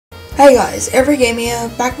Hey guys, Every Game here,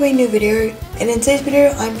 back with a new video, and in today's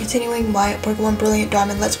video I'm continuing my Pokemon Brilliant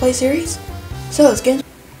Diamond Let's Play series. So let's get into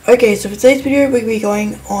it. Okay, so for today's video we'll be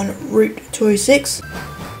going on Route 206.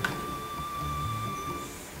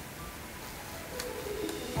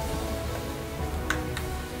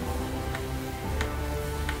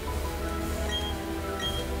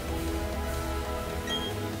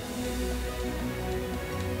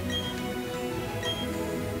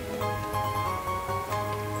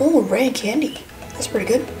 Oh, rare candy. That's pretty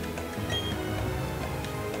good.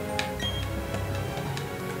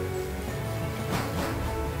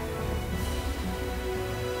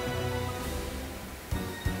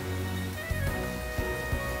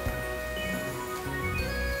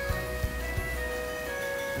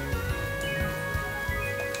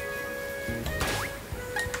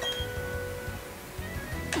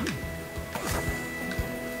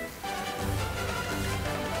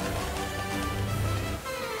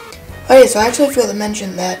 Okay, so I actually forgot to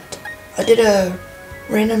mention that I did a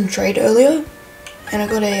random trade earlier, and I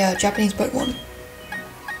got a Japanese Pokemon.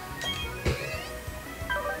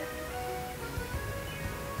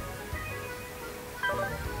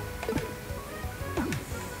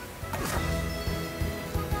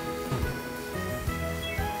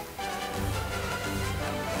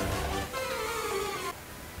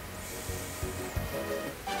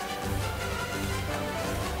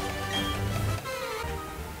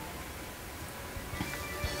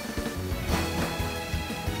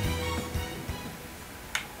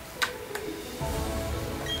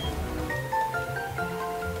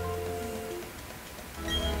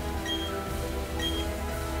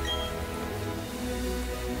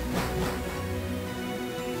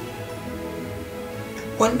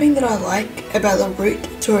 One thing that I like about the Route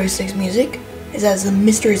 206 music is that it's the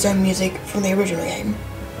Mystery Zone music from the original game.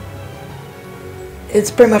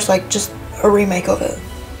 It's pretty much like just a remake of it.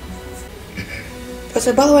 But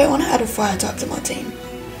so by the way, I want to add a fire type to my team.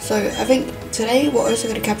 So I think today we're also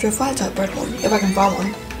going to capture a fire type Pokemon, if I can find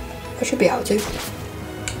one. I should be able to.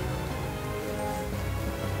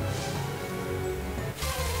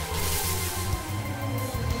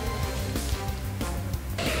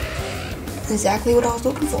 Exactly what I was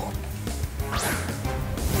looking for.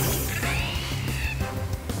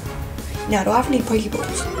 Now, do I have any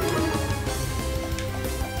Pokeballs?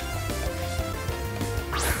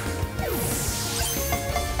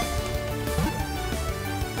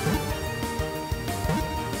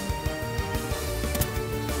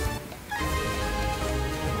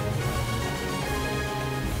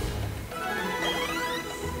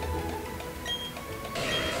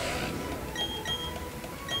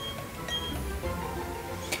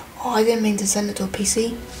 Oh, I didn't mean to send it to a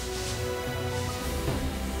PC.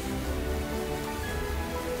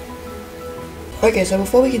 Okay, so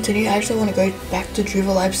before we continue, I actually want to go back to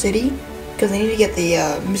Jubilife City because I need to get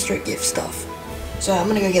the mystery gift stuff. So I'm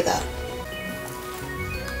gonna go get that.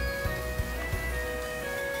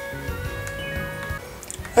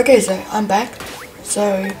 Okay, so I'm back. So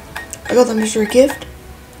I got the mystery gift,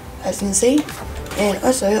 as you can see, and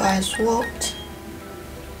also I swapped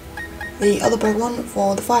the other Pokemon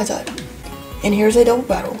for the fire type. And here's a double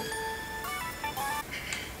battle.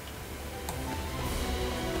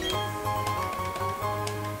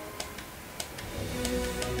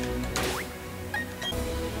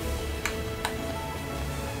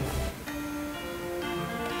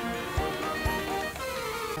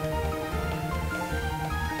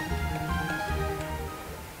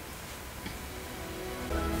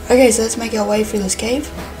 Okay, so let's make our way through this cave.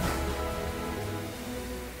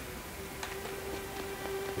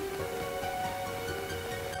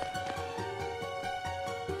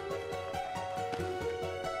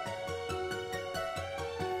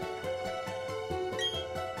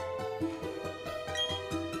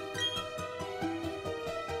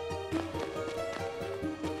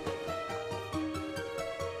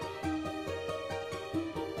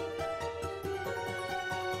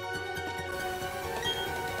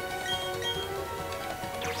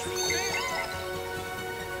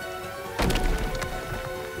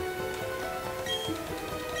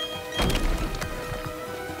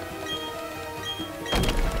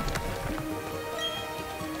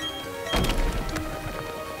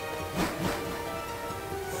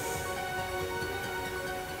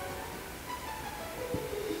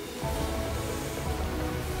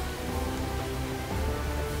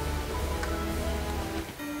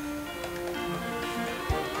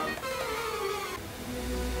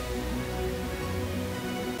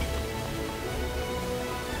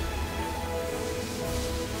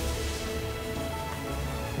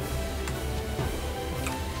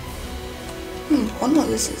 Wonder what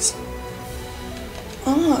this is.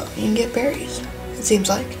 Oh. Oh, you can get berries, it seems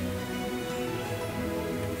like.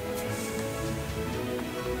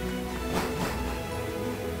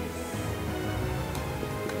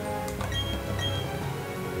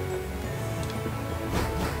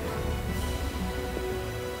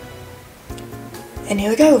 And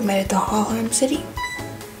here we go, we've made it to Hearthome City.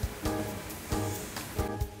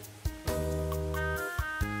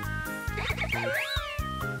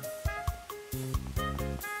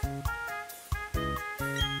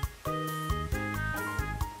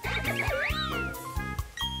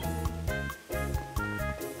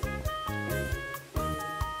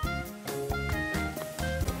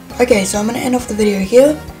 Okay, so I'm going to end off the video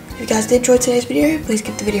here. If you guys did enjoy today's video, please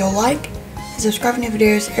give the video a like, and subscribe for new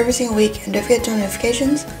videos every single week, and don't forget to turn on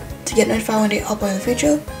notifications to get notified when I upload in the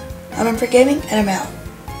future. I'm Gaming, and I'm out.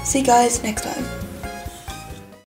 See you guys next time.